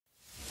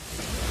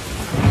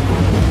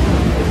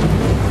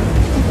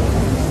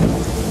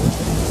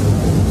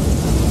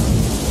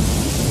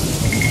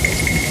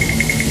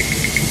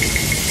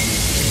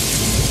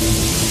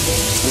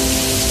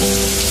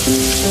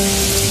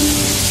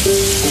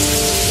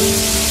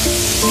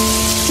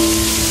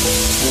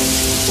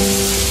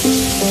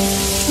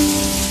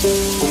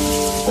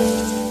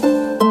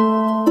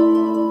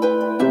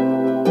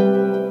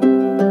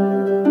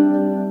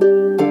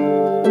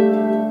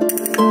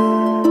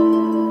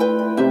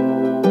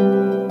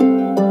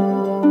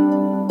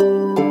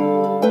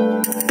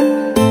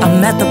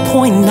at the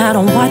point I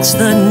don't watch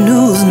the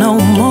news no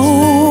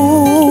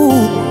more.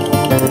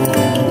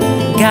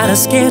 Got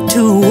us scared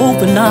to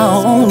open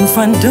our own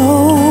front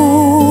door.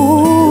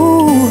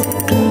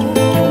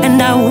 And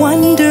I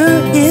wonder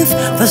if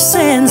the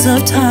sands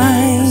of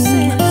time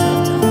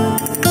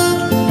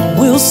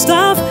will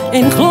stop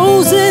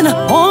enclosing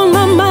on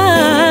my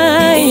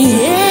mind.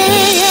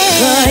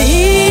 The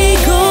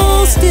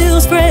eagle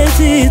still spreads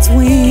its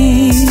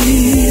wings.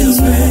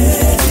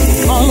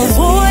 All the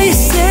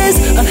voices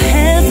of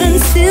heaven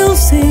still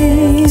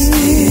sing.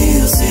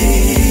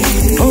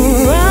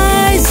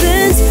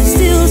 Horizons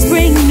still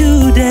spring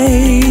new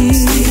days.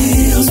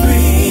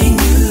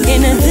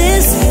 And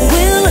this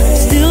will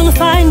still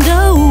find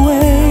a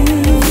way.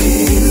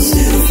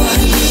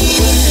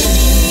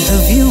 The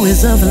view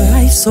is of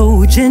life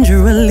so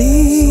gingerly.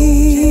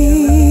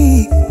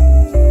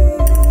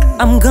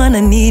 I'm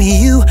gonna need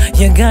you,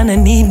 you're gonna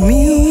need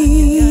me.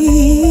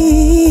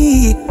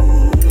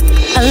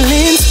 A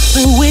lens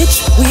through which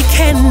we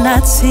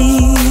cannot see.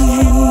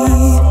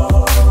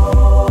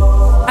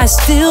 I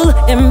still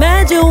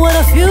imagine what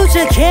a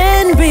future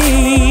can be.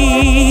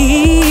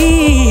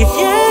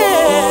 Yeah.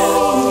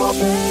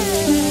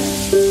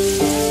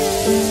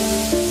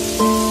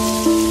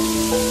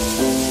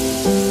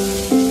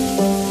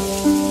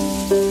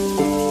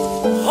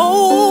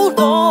 Hold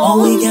on. All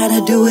we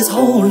gotta do is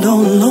hold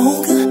on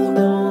longer.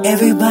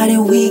 Everybody,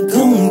 we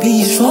gon'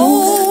 be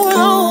strong.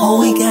 All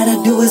we gotta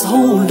do is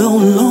hold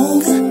on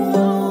longer.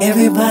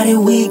 Everybody,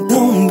 we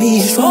gon' be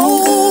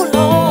strong.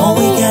 All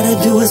we gotta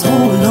do is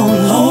hold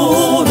on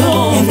longer.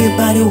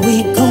 Everybody,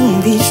 we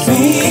gon' be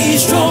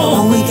strong.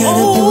 All we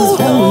gotta do is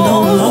hold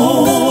on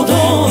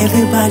longer.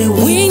 Everybody,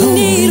 we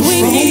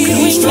gon' be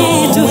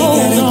strong. All we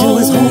gotta do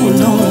is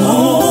hold on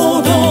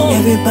longer.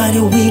 Everybody,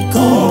 we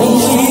gon' be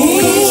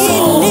strong.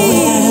 All we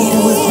gotta do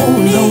is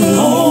hold on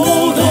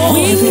longer.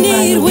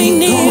 Everybody, we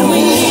gon' be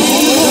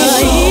strong.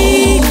 The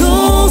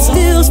eagle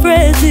still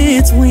spreads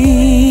its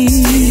wings.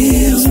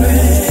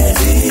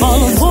 All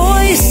the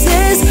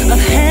voices of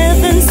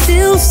heaven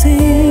still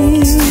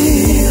sing.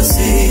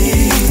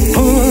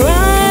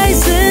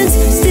 Horizons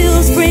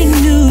still spring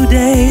new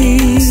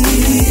days.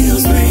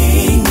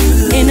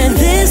 And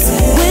this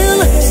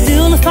will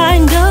still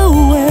find a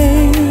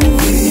way.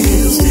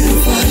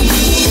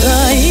 The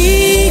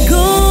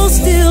eagle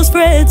still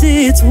spreads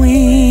its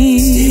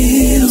wings.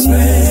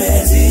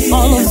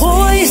 All the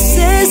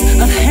voices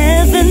of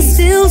heaven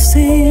still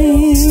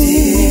sing.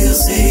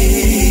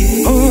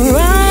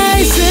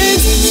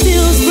 Horizons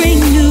still spring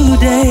new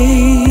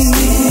days.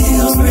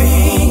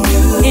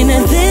 And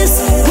this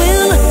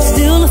will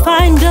still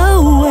find a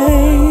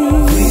way.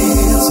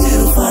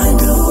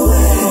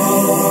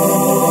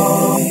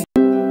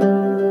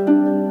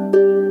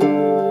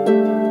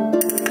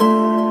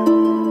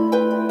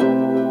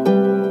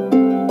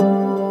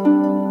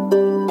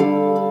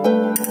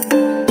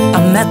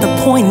 I'm at the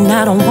point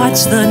I don't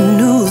watch the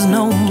news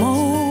no